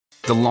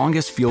The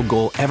longest field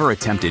goal ever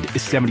attempted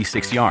is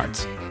 76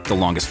 yards. The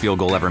longest field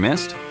goal ever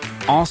missed?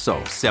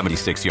 Also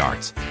 76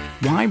 yards.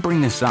 Why bring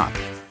this up?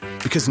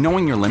 Because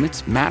knowing your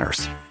limits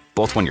matters,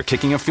 both when you're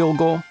kicking a field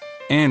goal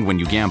and when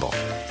you gamble.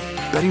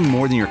 Betting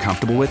more than you're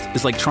comfortable with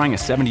is like trying a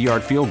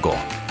 70-yard field goal.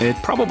 It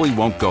probably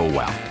won't go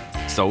well.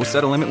 So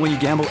set a limit when you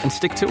gamble and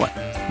stick to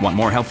it. Want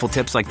more helpful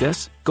tips like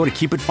this? Go to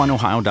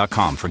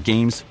keepitfunohio.com for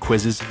games,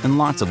 quizzes, and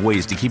lots of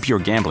ways to keep your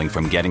gambling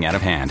from getting out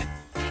of hand.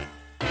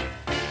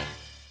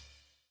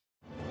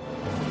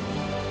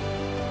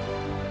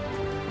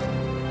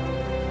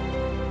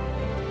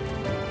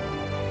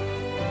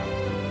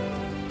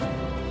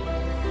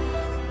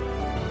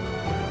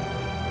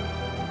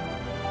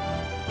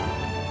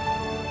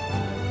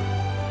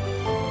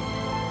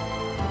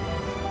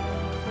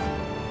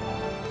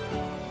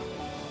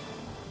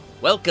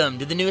 Welcome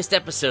to the newest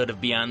episode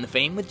of Beyond the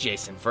Fame with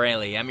Jason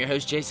Fraley. I'm your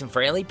host, Jason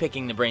Fraley,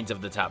 picking the brains of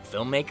the top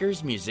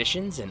filmmakers,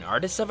 musicians, and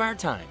artists of our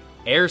time.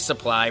 Air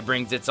Supply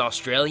brings its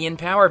Australian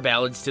power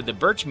ballads to the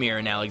Birchmere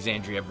in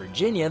Alexandria,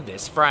 Virginia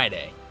this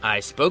Friday.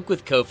 I spoke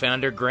with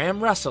co-founder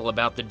Graham Russell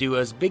about the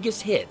duo's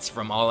biggest hits,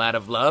 from All Out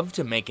of Love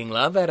to Making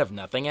Love Out of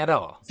Nothing at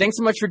All. Thanks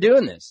so much for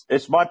doing this.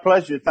 It's my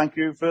pleasure. Thank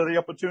you for the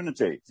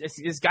opportunity.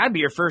 It's got to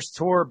be your first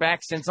tour back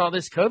since all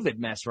this COVID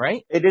mess,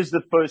 right? It is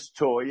the first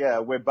tour, yeah.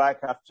 We're back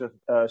after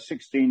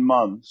 16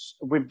 months.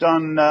 We've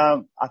done,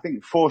 I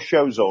think, 4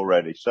 shows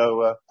already.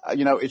 So,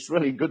 it's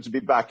really good to be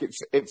back.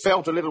 It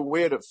felt a little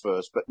weird at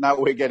first, but now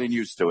we're getting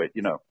used to it,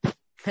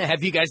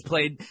 Have you guys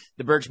played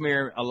the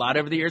Birchmere a lot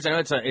over the years? I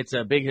know it's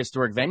a big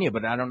historic venue,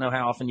 but I don't know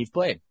how often you've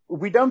played.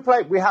 We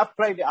have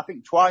played it, I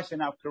think, twice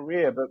in our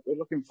career, but we're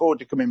looking forward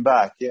to coming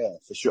back. Yeah,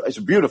 for sure. It's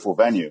a beautiful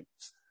venue.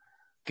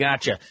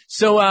 Gotcha.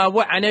 So,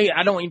 I know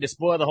I don't want you to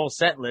spoil the whole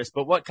set list,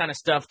 but what kind of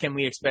stuff can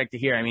we expect to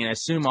hear? I mean, I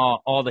assume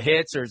all the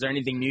hits, or is there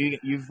anything new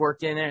you've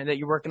worked in there that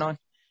you're working on?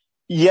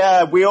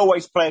 Yeah, we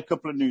always play a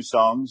couple of new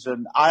songs,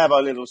 and I have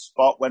a little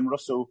spot when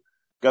Russell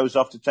goes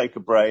off to take a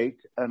break,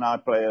 and I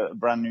play a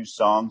brand new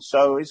song.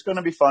 So it's going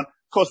to be fun.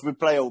 Of course, we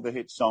play all the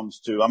hit songs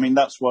too. I mean,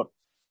 that's what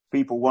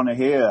people want to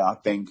hear, I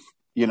think.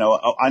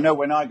 I know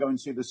when I go and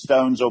see the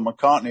Stones or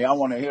McCartney, I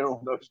want to hear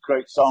all those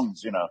great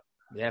songs,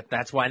 Yeah,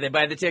 that's why they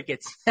buy the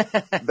tickets.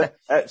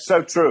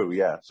 So true,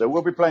 yeah. So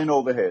we'll be playing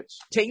all the hits.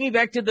 Take me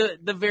back to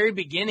the very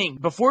beginning.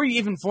 Before you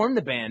even formed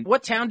the band,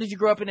 what town did you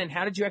grow up in, and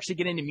how did you actually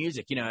get into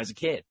music, as a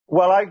kid?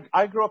 Well,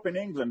 I grew up in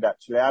England,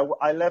 actually.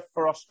 I left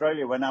for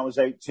Australia when I was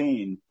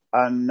 18.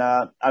 And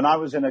I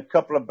was in a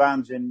couple of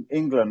bands in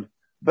England,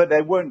 but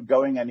they weren't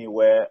going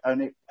anywhere.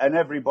 And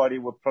everybody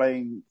were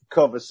playing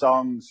cover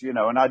songs,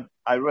 and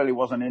I really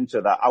wasn't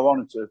into that. I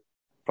wanted to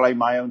play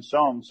my own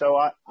song. So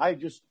I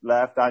just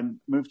left. I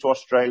moved to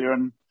Australia,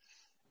 and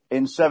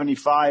in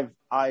 75,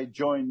 I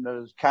joined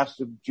the cast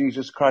of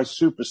Jesus Christ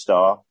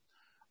Superstar.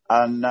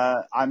 And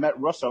I met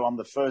Russell on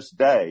the first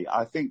day.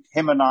 I think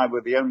him and I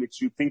were the only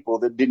 2 people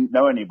that didn't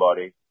know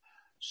anybody.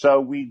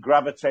 So we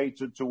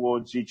gravitated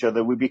towards each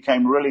other. We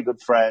became really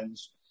good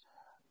friends.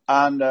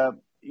 And,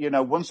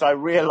 once I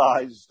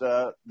realized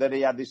that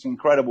he had this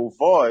incredible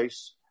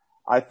voice,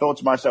 I thought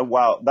to myself,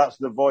 wow, that's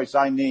the voice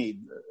I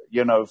need,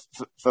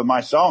 for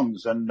my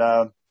songs. And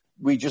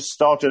we just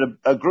started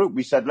a group.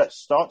 We said, let's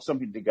start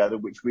something together,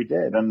 which we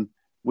did. And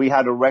we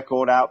had a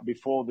record out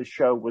before the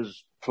show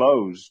was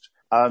closed.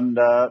 And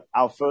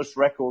our first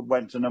record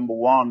went to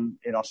 #1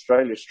 in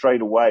Australia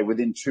straight away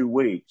within 2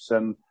 weeks.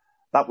 And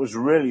that was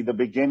really the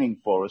beginning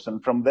for us.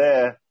 And from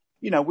there,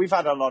 we've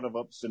had a lot of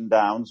ups and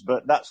downs,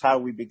 but that's how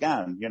we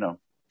began,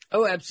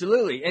 Oh,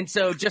 absolutely. And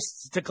so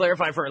just to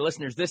clarify for our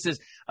listeners, this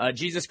is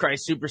Jesus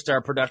Christ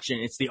Superstar production.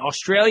 It's the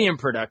Australian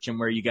production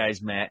where you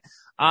guys met.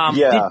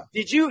 Yeah.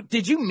 Did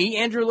you meet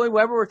Andrew Lloyd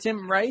Webber or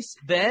Tim Rice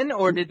then,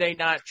 or did they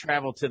not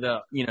travel to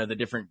the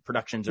different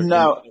productions?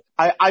 No,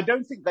 I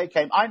don't think they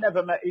came. I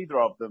never met either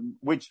of them,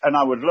 and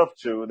I would love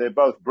to. They're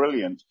both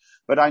brilliant,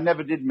 but I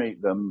never did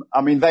meet them.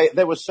 I mean,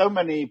 there were so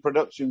many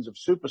productions of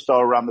Superstar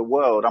around the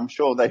world. I'm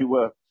sure they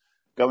were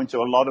going to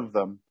a lot of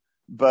them.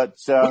 But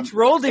which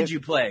role did you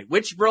play?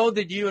 Which role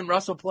did you and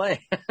Russell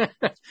play?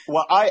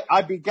 Well,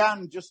 I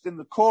began just in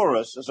the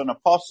chorus as an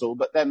apostle,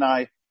 but then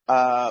I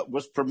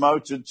was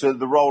promoted to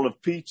the role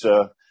of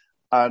Peter,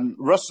 and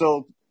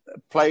Russell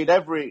played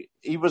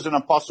he was an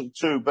apostle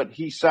too, but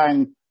he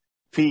sang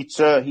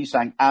Peter, he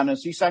sang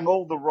Annas, he sang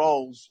all the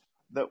roles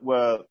that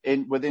were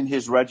within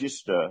his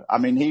register. I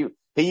mean, he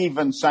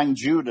even sang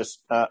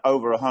Judas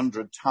over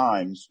 100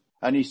 times,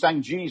 and he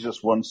sang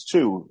Jesus once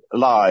too,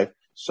 live.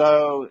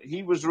 So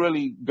he was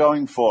really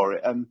going for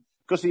it. And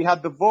because he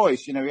had the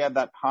voice, he had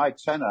that high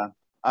tenor,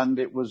 and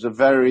it was a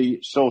very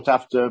sought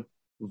after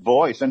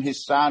voice, and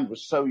his sound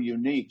was so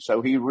unique.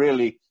 So he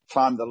really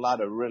climbed the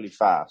ladder really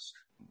fast.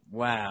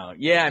 Wow.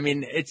 Yeah. I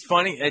mean, it's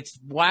funny. It's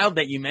wild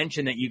that you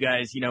mentioned that you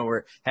guys,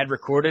 had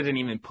recorded and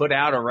even put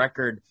out a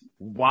record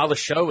while the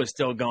show was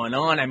still going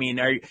on. I mean,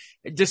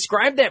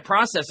 describe that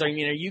process. Are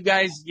you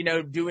guys,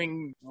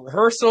 doing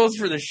rehearsals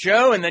for the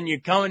show and then you're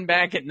coming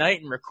back at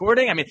night and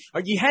recording? I mean,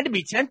 you had to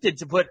be tempted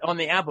to put on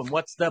the album,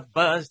 "What's the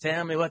buzz?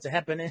 Tell me what's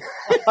happening."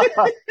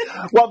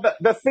 Well,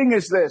 the thing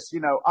is this,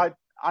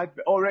 I've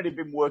already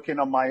been working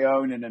on my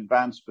own and in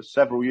bands for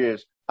several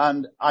years.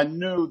 And I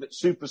knew that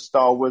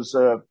Superstar was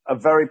a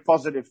very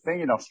positive thing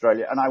in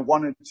Australia. And I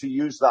wanted to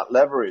use that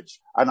leverage.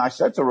 And I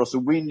said to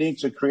Russell, we need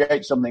to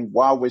create something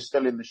while we're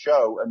still in the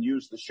show and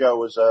use the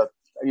show as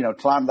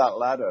climb that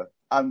ladder.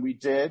 And we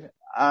did.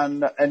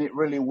 And it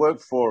really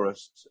worked for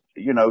us.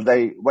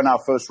 When our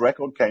first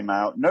record came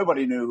out,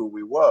 nobody knew who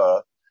we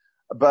were,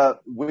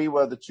 but we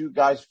were the two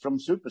guys from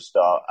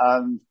Superstar.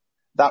 And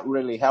that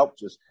really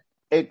helped us.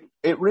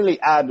 It really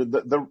added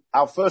that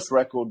our first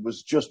record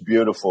was just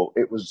beautiful.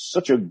 It was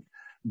such a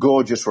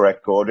gorgeous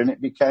record, and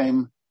it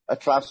became a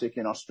classic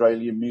in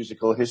Australian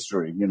musical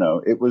history.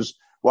 It was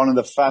one of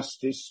the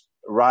fastest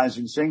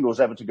rising singles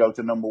ever to go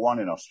to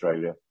 #1 in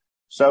Australia.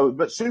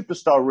 But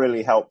Superstar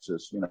really helped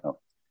us.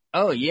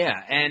 Oh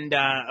yeah, and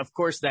of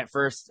course that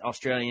first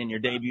Australian, your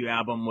debut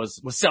album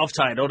was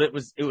self-titled. It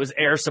was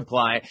Air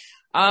Supply.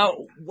 How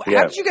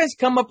did you guys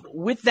come up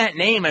with that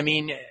name? I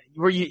mean,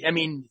 were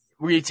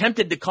you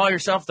tempted to call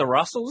yourself the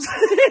Russells?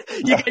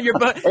 You got your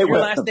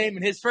last name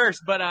and his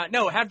first, but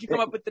no. How did you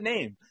come up with the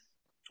name?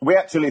 We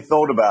actually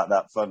thought about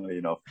that, funnily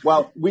enough.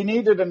 Well, we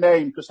needed a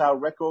name because our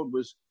record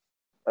was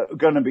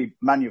going to be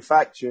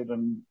manufactured,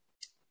 and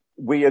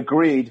we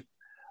agreed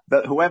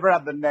that whoever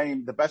had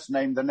the best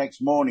name the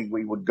next morning,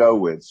 we would go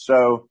with.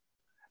 So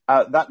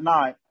that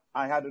night,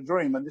 I had a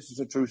dream, and this is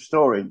a true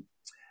story.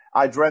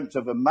 I dreamt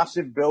of a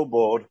massive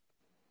billboard,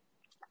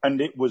 and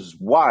it was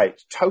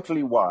white,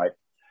 totally white.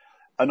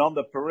 And on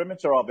the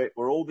perimeter of it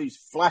were all these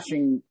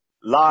flashing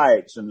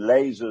lights and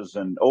lasers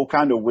and all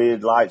kind of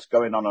weird lights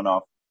going on and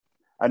off.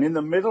 And in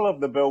the middle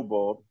of the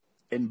billboard,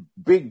 in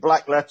big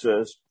black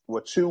letters,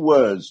 were two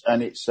words,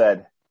 and it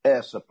said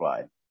Air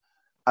Supply.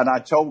 And I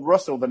told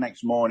Russell the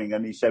next morning,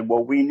 and he said,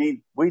 well, we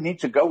need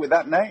to go with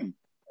that name,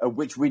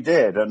 which we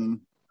did.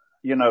 And,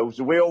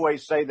 so we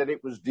always say that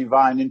it was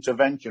divine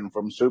intervention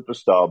from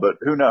Superstar, but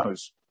who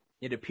knows?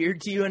 It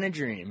appeared to you in a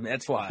dream.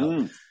 That's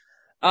wild.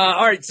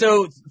 All right.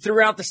 So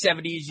throughout the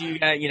 70s, you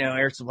got,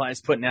 Air Supply is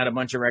putting out a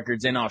bunch of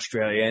records in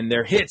Australia, and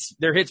they're hits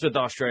with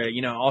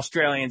Australia.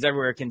 Australians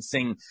everywhere can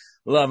sing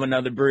Love and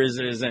Other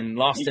Bruises and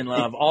Lost in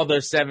Love, all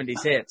those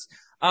 70s hits.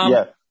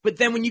 Yeah. But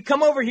then when you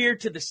come over here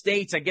to the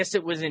States, I guess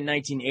it was in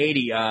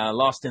 1980,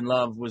 Lost in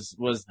Love was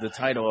the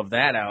title of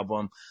that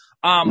album.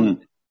 How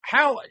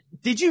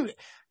did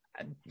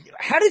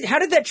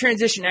that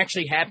transition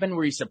actually happen?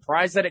 Were you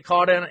surprised that it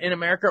caught in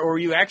America, or were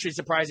you actually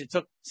surprised it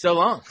took so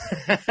long?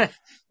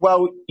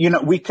 Well,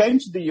 we came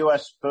to the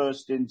US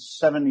first in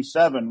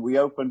 77. We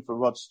opened for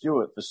Rod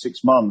Stewart for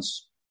 6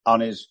 months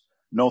on his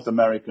North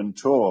American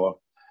tour,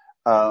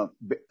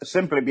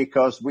 simply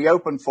because we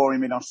opened for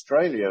him in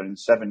Australia in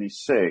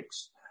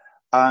 76.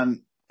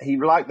 And he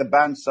liked the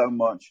band so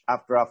much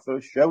after our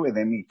first show with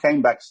him, he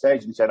came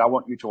backstage and said, I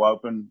want you to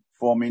open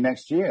for me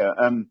next year.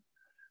 And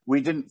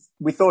we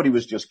thought he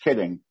was just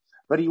kidding,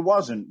 but he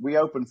wasn't. We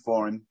opened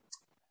for him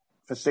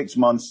for 6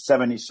 months,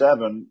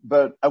 77.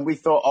 And we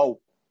thought,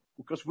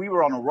 because we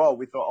were on a roll,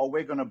 we thought,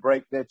 we're going to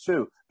break there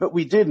too. But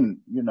we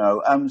didn't,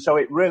 and so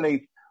it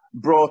really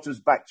brought us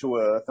back to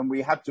earth, and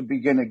we had to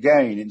begin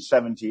again in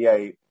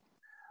 78.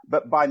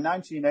 But by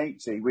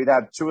 1980, we'd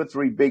had 2 or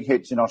 3 big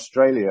hits in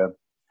Australia,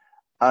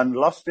 and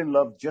Lost in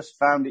Love just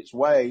found its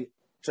way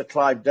to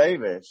Clive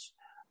Davis.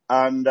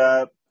 And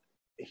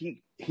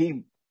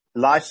he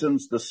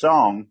licensed the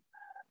song,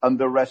 and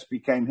the rest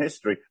became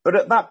history. But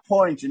at that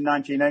point in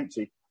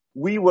 1980,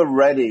 we were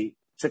ready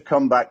to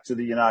come back to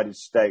the United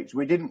States.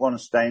 We didn't want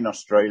to stay in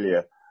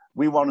Australia.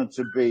 We wanted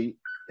to be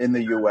in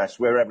the US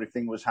where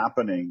everything was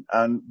happening.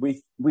 And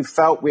we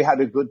felt we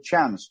had a good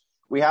chance.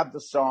 We had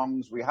the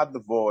songs, we had the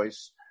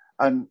voice,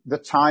 and the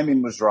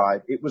timing was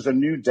right. It was a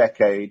new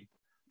decade.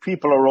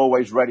 People are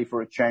always ready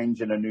for a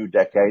change in a new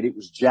decade. It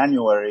was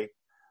January.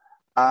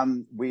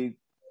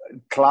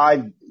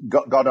 Clive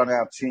got on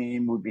our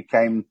team. We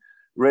became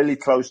really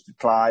close to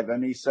Clive,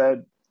 and he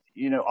said,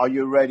 are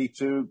you ready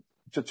to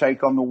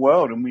take on the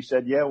world? And we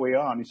said, yeah, we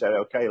are. And he said,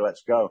 okay,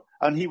 let's go.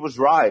 And he was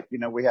right.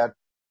 We had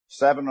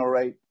 7 or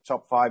 8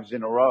 top 5s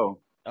in a row.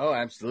 Oh,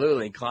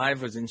 absolutely.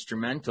 Clive was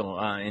instrumental.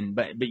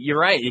 But you're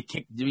right.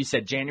 We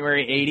said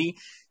January 80.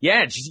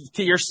 Yeah.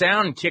 Your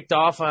sound kicked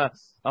off a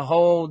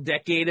whole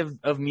decade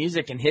of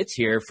music and hits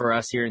here for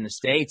us here in the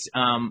States.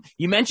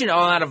 You mentioned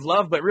All Out of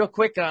Love, but real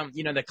quick,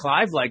 that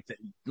Clive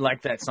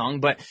liked that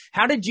song, but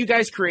how did you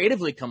guys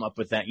creatively come up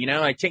with that?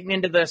 Take me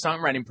into the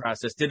songwriting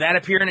process. Did that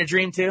appear in a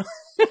dream too?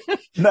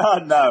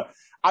 No.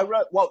 I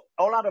wrote,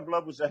 All Out of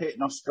Love was a hit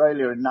in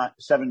Australia in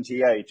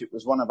 78. It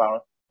was one of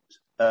our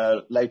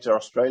later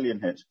Australian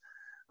hits.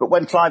 But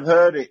when Clive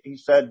heard it, he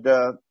said,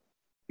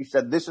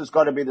 this has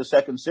got to be the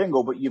second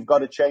single, but you've got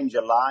to change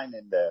a line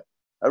in there.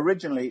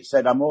 originally it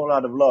said, I'm all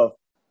out of love.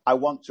 I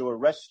want to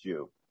arrest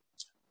you.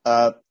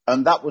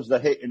 And that was the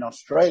hit in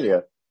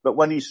Australia. But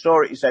when he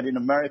saw it, he said, in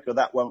America,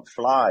 that won't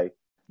fly.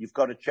 You've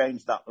got to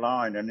change that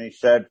line. And he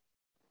said,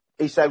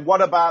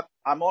 what about,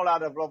 I'm all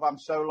out of love. I'm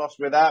so lost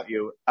without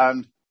you.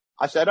 And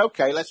I said,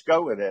 okay, let's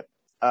go with it.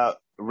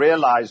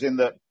 Realizing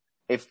that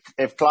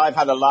if Clive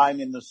had a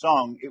line in the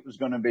song, it was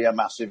going to be a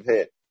massive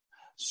hit.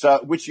 So,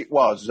 which it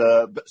was.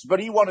 But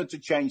he wanted to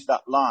change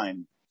that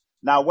line.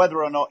 Now,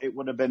 whether or not it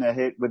would have been a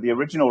hit with the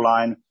original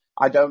line,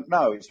 I don't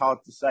know. It's hard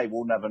to say.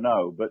 We'll never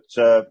know. But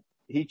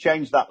he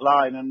changed that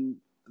line, and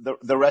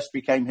the rest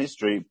became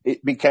history.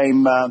 It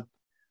became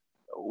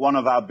one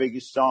of our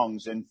biggest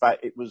songs. In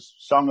fact, it was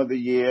Song of the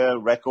Year,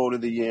 Record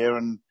of the Year,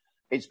 and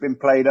it's been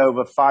played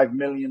over 5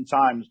 million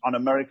times on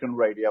American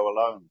radio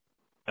alone.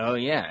 Oh,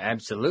 yeah,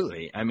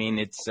 absolutely. I mean,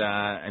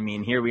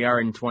 here we are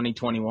in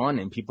 2021,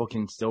 and people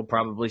can still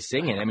probably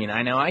sing it. I mean,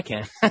 I know I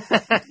can.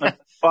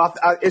 Well,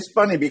 it's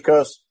funny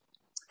because,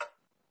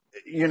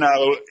 you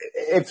know,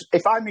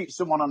 if I meet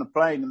someone on a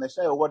plane and they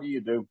say, oh, what do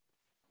you do?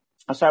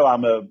 I say, oh,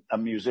 I'm a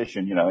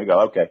musician, you know. They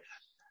go, okay.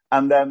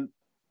 And then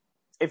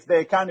if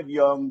they're kind of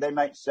young, they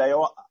might say,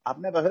 oh, I've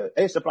never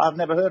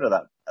heard of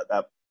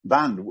that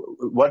band.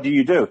 What do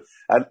you do?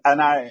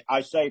 And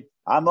I say,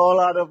 I'm all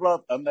out of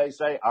love. And they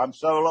say, I'm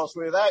so lost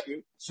without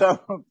you.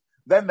 So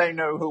then they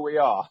know who we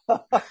are.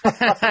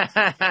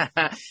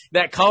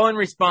 That call and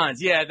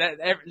response. Yeah,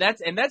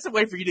 that's a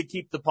way for you to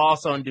keep the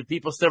pulse on. Do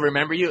people still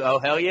remember you? Oh,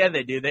 hell yeah,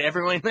 they do.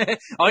 Everyone,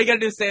 all you got to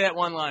do is say that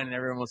one line and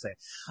everyone will say it.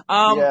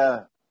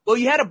 Yeah. Well,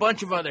 you had a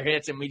bunch of other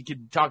hits, and we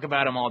could talk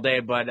about them all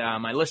day, but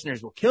my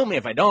listeners will kill me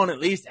if I don't at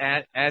least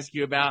ask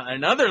you about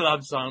another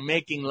love song,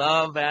 Making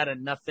Love Out of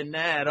Nothing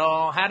at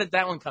All. How did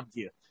that one come to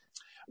you?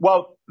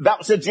 Well, that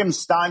was a Jim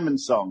Steinman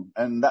song,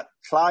 and that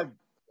Clive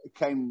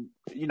came,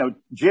 you know,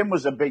 Jim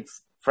was a big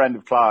friend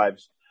of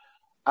Clive's,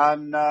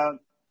 and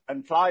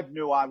Clive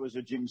knew I was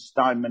a Jim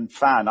Steinman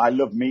fan. I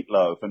love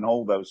Meatloaf and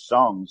all those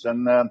songs,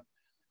 and,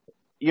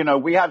 you know,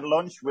 we had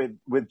lunch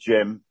with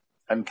Jim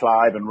and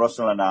Clive and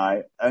Russell and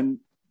I, and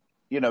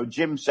you know,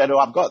 Jim said, oh,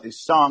 I've got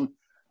this song.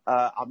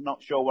 I'm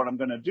not sure what I'm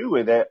going to do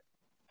with it.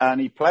 And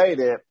he played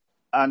it.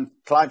 And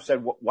Clive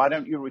said, why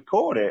don't you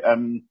record it?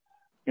 And,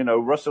 you know,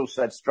 Russell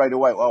said straight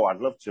away, oh, I'd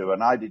love to.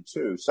 And I did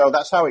too. So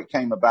that's how it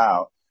came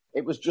about.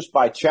 It was just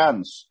by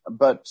chance.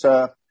 But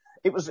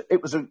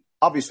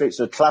obviously it's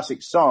a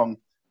classic song,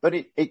 but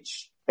it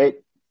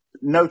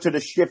noted a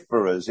shift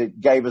for us.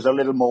 It gave us a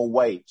little more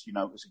weight. You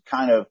know, it was a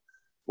kind of,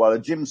 well,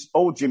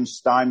 all Jim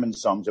Steinman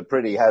songs are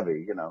pretty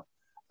heavy, you know.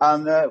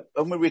 And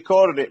we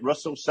recorded it.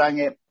 Russell sang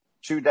it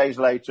 2 days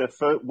later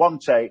for one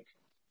take,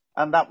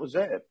 and that was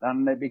it.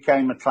 And it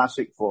became a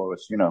classic for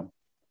us, you know.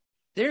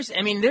 There's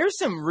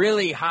some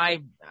really high,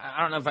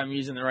 I don't know if I'm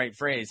using the right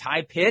phrase,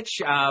 high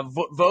pitch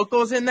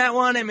vocals in that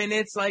one. I mean,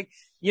 it's like,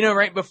 you know,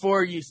 right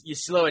before you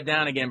slow it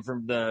down again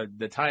from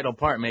the title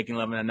part, Making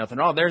Love and Nothing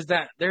at All. There's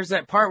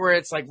that part where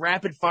it's like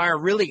rapid fire,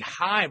 really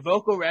high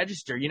vocal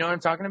register. You know what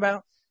I'm talking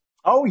about?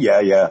 Oh,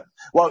 yeah.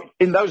 Well,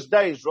 in those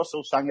days,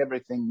 Russell sang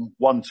everything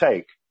one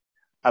take.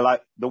 I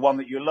like The One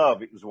That You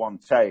Love. It was one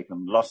take,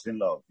 and Lost in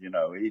Love. You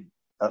know,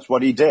 that's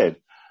what he did.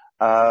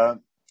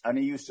 And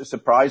he used to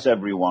surprise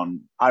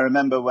everyone. I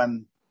remember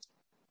when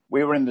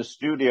we were in the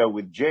studio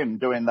with Jim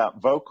doing that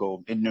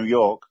vocal in New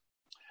York,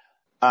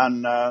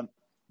 and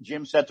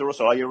Jim said to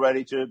Russell, are you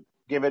ready to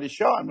give it a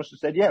shot? And Russell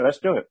said, yeah, let's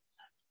do it.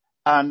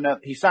 And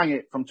he sang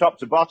it from top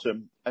to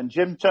bottom, and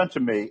Jim turned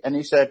to me and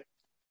he said,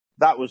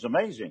 that was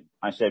amazing.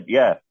 I said,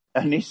 yeah.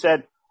 And he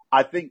said,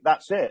 I think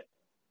that's it.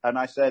 And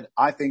I said,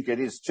 I think it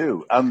is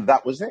too. And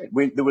that was it.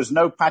 There was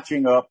no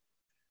patching up.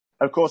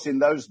 Of course, in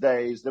those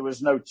days, there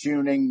was no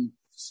tuning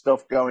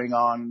stuff going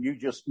on.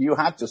 You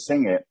had to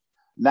sing it.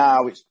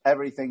 Now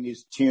everything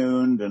is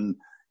tuned, and,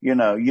 you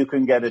know, you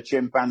can get a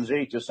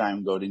chimpanzee to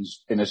sound good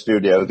in a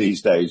studio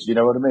these days. You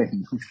know what I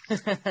mean?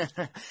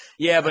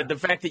 Yeah, but the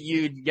fact that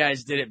you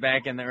guys did it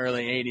back in the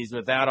early 80s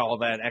without all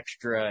that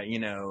extra, you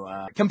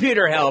know,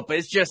 computer help,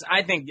 it's just,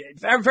 I think,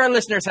 if our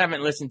listeners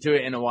haven't listened to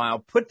it in a while,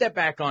 put that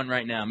back on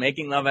right now,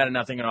 Making Love Out of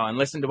Nothing at All, and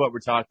listen to what we're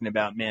talking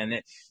about,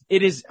 man.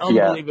 It is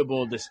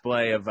unbelievable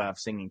display of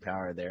singing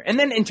power there. And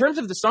then in terms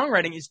of the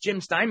songwriting, it's Jim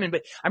Steinman,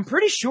 but I'm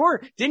pretty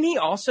sure, didn't he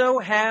also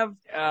have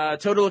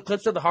Total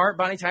Eclipse of the Heart,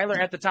 Bonnie Tyler,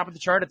 at the top of the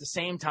chart at the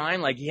same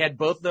time? Like, he had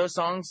both those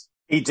songs?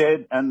 He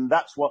did, and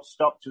that's what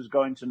stopped us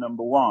going to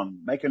number one.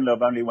 Making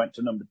Love only went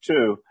to number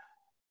two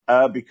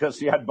because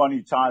he had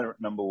Bonnie Tyler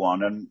at number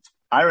one. And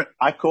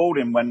I called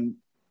him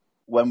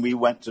when we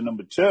went to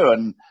number two,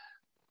 and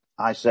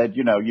I said,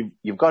 you know,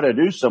 you've got to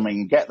do something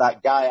and get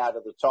that guy out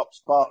of the top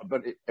spot.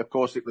 But of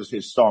course, it was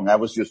his song. I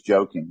was just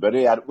joking, but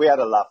we had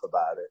a laugh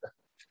about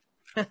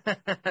it.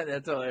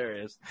 That's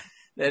hilarious.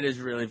 That is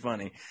really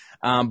funny.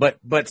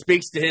 But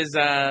speaks to his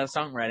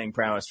songwriting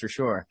prowess for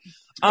sure.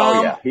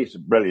 Oh yeah, he's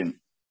brilliant.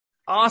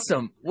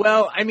 Awesome.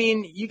 Well, I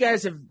mean,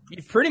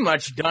 you've pretty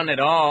much done it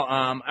all.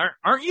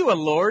 Aren't you a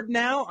Lord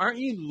now? Aren't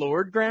you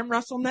Lord Graham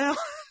Russell now?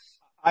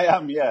 I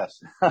am, yes.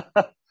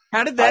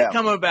 How did that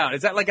come about?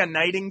 Is that like a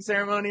knighting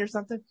ceremony or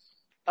something?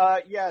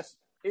 Yes.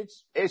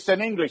 it's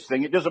an English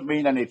thing. It doesn't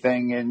mean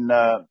anything in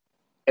the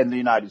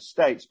United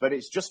States, but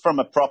it's just from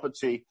a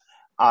property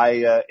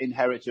I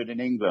inherited in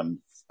England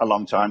a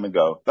long time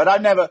ago. But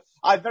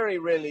I very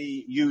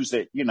rarely use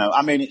it. You know,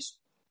 I mean,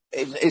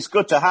 it's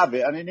good to have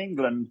it. And in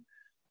England,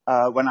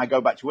 when I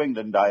go back to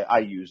England, I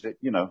use it.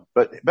 You know,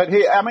 but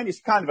here, I mean,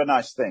 it's kind of a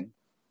nice thing.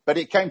 But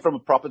it came from a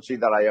property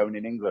that I own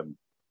in England.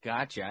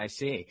 Gotcha. I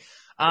see.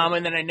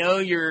 And then I know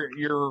you're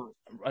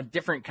a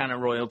different kind of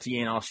royalty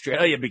in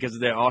Australia because of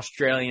the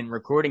Australian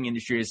Recording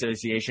Industry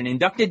Association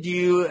inducted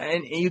you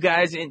and you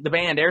guys in the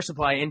band Air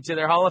Supply into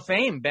their Hall of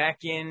Fame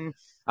back in,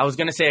 I was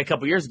going to say a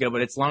couple years ago,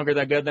 but it's longer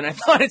ago than I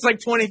thought. It's like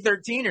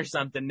 2013 or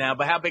something now.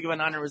 But how big of an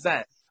honor was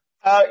that?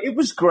 It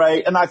was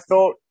great. And I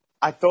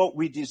thought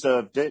we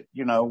deserved it.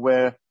 You know,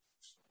 we're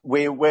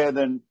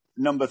the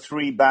number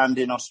 3 band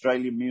in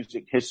Australian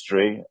music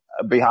history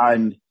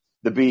behind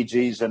the Bee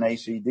Gees and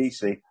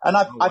AC/DC. And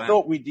wow. I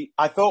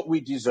thought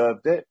we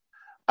deserved it.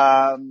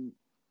 And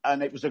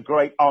it was a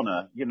great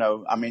honor, you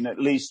know. I mean, at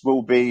least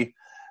we'll be,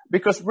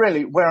 because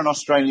really we're an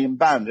Australian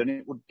band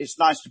and it's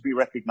nice to be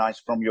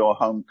recognized from your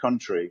home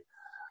country.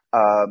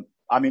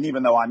 I mean,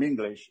 even though I'm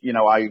English, you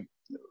know,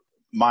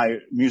 my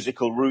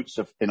musical roots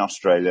are in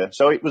Australia.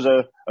 So it was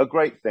a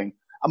great thing.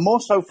 And more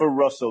so for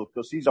Russell,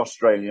 because he's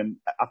Australian.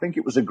 I think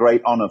it was a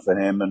great honor for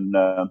him, and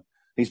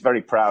he's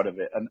very proud of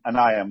it, and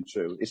I am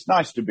too. It's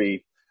nice to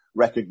be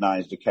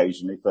recognized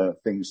occasionally for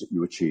things that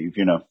you achieve,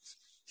 you know.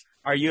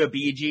 Are you a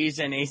Bee Gees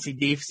and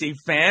AC/DC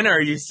fan,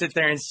 or you sit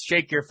there and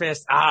shake your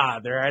fist?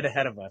 They're right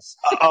ahead of us.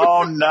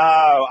 Oh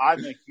no,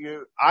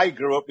 I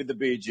grew up with the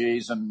Bee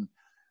Gees,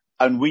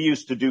 and we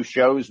used to do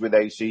shows with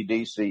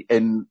AC/DC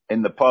in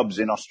the pubs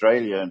in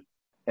Australia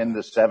in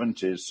the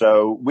 70s.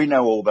 So we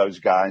know all those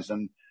guys,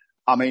 and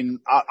I mean,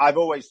 I've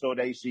always thought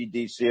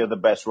AC/DC are the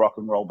best rock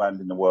and roll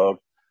band in the world.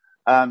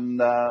 And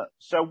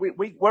so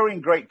we're in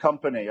great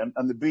company.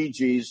 And the Bee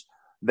Gees,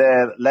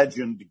 their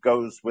legend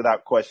goes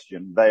without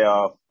question. They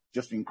are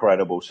just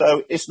incredible.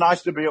 So it's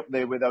nice to be up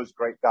there with those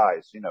great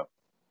guys, you know.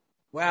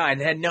 Wow, I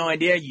had no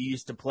idea you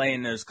used to play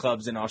in those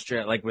clubs in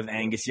Australia, like with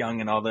Angus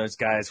Young and all those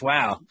guys.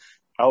 Wow.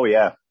 Oh,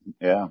 yeah.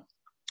 Yeah.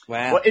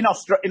 Wow. Well,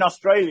 in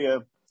Australia,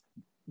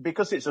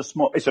 because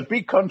it's a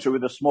big country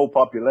with a small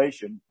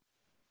population,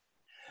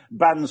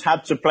 bands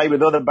had to play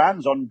with other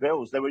bands on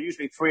bills. There were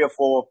usually 3 or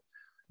 4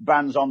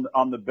 bands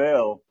on the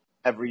bill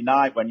every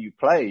night when you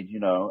played, you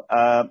know.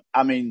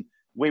 I mean,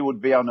 we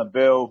would be on a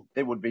bill.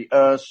 It would be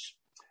us,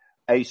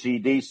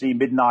 AC/DC,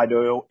 Midnight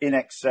Oil, In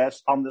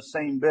Excess on the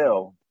same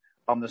bill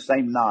on the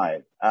same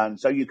night. And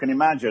so you can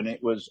imagine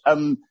it was,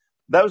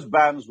 those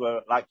bands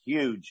were like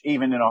huge,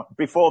 even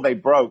before they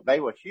broke, they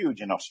were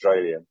huge in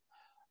Australia.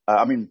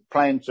 I mean,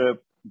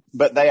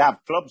 but they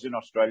have clubs in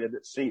Australia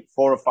that seat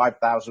 4,000 or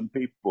 5,000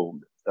 people.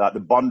 The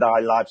Bondi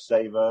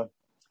Lifesaver,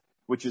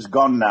 which is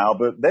gone now,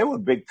 but they were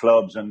big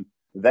clubs and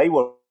they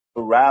were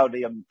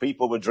rowdy and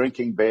people were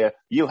drinking beer.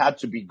 You had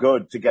to be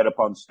good to get up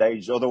on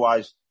stage.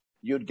 Otherwise,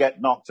 you'd get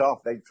knocked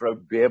off. They'd throw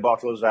beer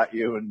bottles at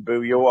you and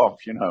boo you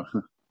off, you know.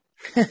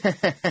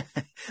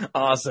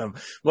 Awesome.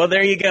 Well,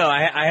 there you go.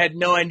 I had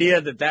no idea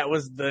that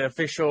was the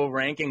official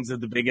rankings of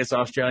the biggest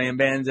Australian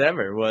bands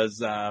ever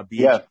was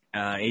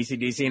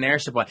AC/DC and Air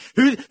Supply.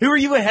 Who are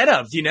you ahead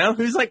of? Do you know?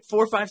 Who's like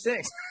 4, 5,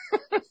 6?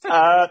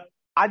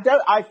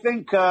 I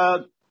think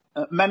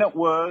Men at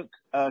Work,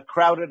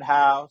 Crowded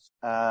House.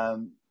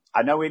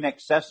 I know In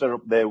Excess are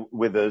up there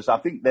with us. I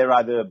think they're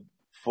either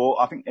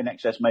 4. I think In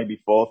Excess may be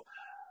 4th.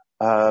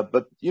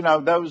 But you know,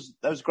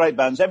 those great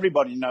bands,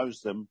 everybody knows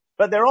them.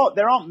 But there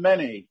aren't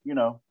many, you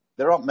know.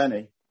 There aren't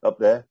many up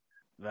there.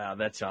 Wow,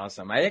 that's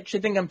awesome. I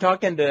actually think I'm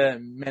talking to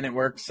Men at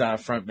Work's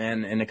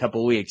frontman in a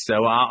couple of weeks,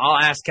 so I'll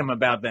ask him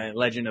about the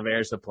legend of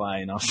Air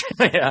Supply in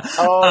Australia.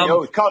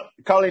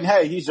 Colin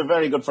Hay, he's a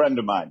very good friend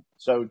of mine.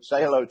 So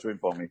say hello to him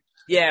for me.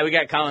 Yeah, we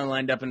got Colin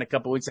lined up in a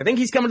couple of weeks. I think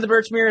he's coming to the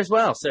Birchmere as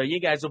well. So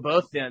you guys will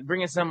both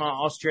bring us some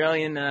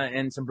Australian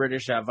and some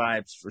British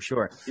vibes for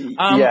sure.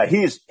 Yeah,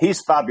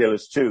 he's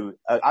fabulous too.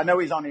 I know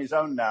he's on his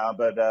own now,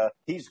 but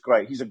he's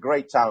great. He's a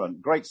great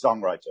talent, great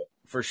songwriter.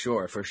 For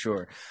sure, for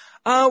sure.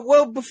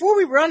 Well, before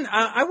we run,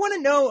 I want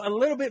to know a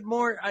little bit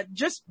more,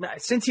 just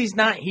since he's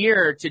not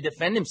here to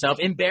defend himself,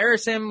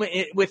 embarrass him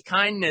with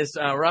kindness.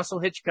 Russell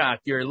Hitchcock,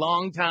 your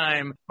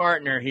longtime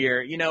partner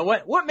here, you know,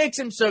 what makes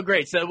him so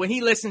great? So when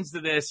he listens to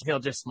this, he'll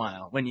just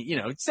smile when you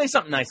know, say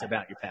something nice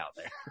about your pal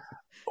there.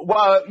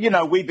 Well, you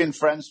know, we've been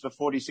friends for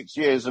 46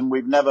 years and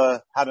we've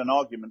never had an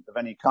argument of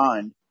any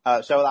kind.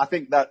 So I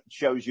think that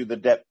shows you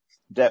the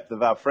depth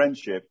of our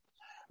friendship.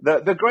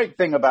 The great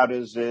thing about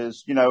us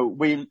is, you know,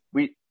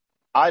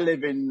 I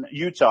live in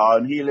Utah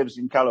and he lives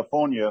in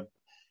California,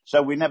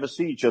 so we never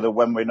see each other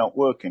when we're not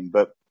working.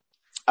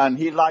 And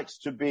he likes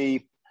to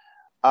leave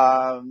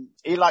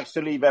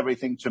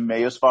everything to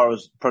me as far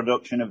as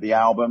production of the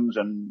albums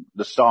and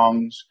the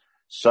songs.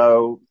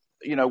 So,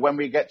 you know, when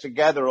we get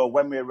together or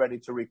when we're ready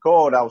to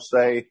record, I'll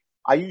say,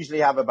 I usually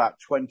have about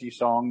 20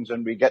 songs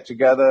and we get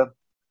together,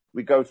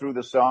 we go through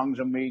the songs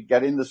and we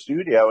get in the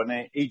studio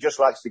and he just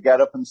likes to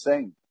get up and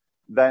sing.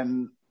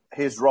 Then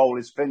his role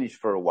is finished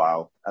for a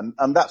while.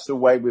 And that's the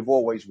way we've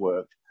always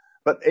worked.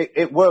 But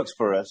it works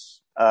for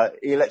us.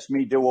 He lets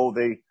me do all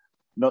the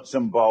nuts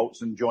and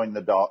bolts and join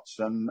the dots.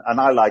 And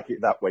I like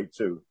it that way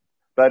too.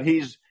 But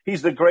he's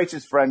the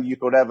greatest friend you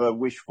could ever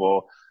wish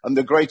for, and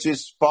the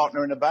greatest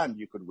partner in a band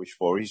you could wish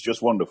for. He's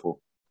just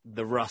wonderful.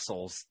 The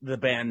Russells, the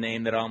band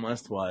name that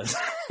almost was.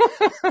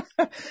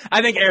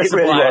 I think Air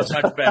Supply is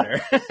much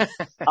better.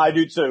 I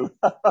do too.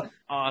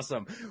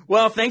 Awesome.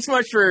 Well, thanks so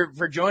much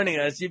for joining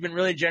us. You've been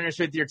really generous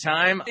with your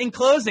time. In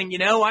closing,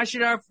 why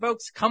should our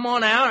folks come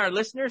on out, our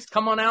listeners,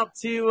 come on out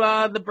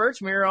to the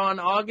Birchmere on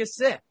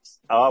August 6th?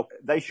 Oh,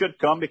 they should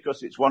come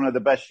because it's one of the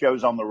best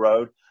shows on the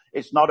road.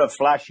 It's not a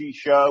flashy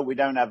show. We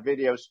don't have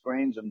video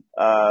screens and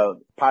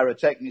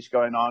pyrotechnics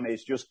going on.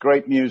 It's just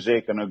great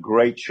music and a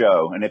great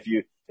show. And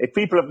if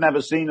people have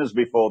never seen us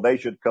before, they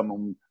should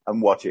come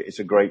and watch it. It's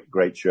a great,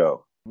 great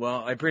show.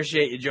 Well, I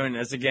appreciate you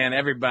joining us again,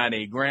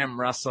 everybody. Graham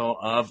Russell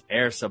of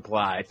Air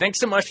Supply. Thanks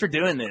so much for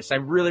doing this. I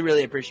really,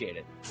 really appreciate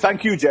it.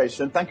 Thank you,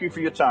 Jason. Thank you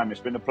for your time.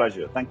 It's been a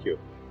pleasure. Thank you.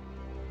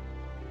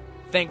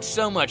 Thanks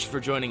so much for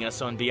joining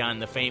us on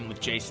Beyond the Fame with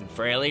Jason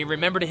Fraley.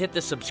 Remember to hit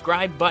the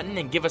subscribe button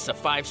and give us a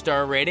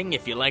 5-star rating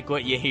if you like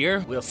what you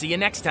hear. We'll see you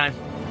next time.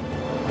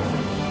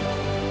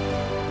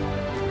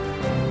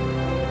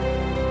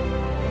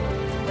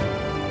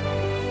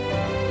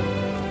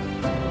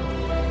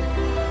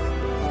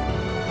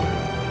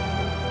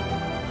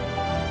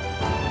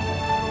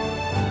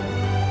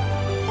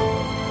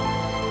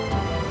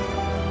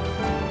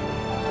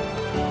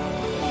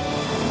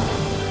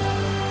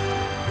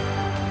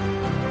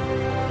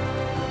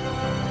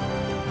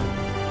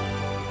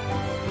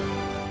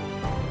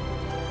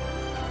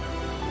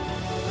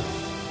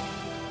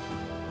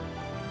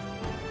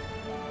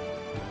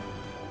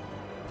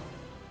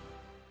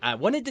 I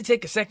wanted to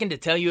take a second to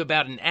tell you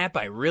about an app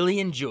I really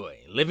enjoy.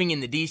 Living in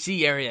the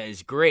DC area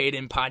is great,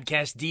 and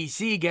Podcast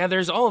DC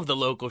gathers all of the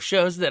local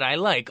shows that I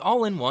like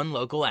all in one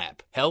local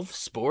app. Health,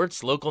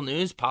 sports, local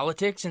news,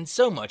 politics, and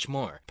so much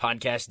more.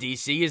 Podcast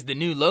DC is the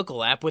new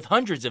local app with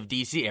hundreds of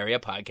DC area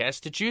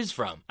podcasts to choose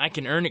from. I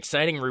can earn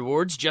exciting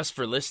rewards just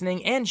for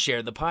listening and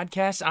share the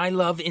podcasts I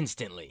love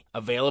instantly.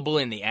 Available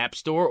in the App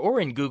Store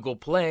or in Google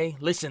Play,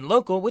 listen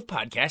local with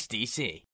Podcast DC.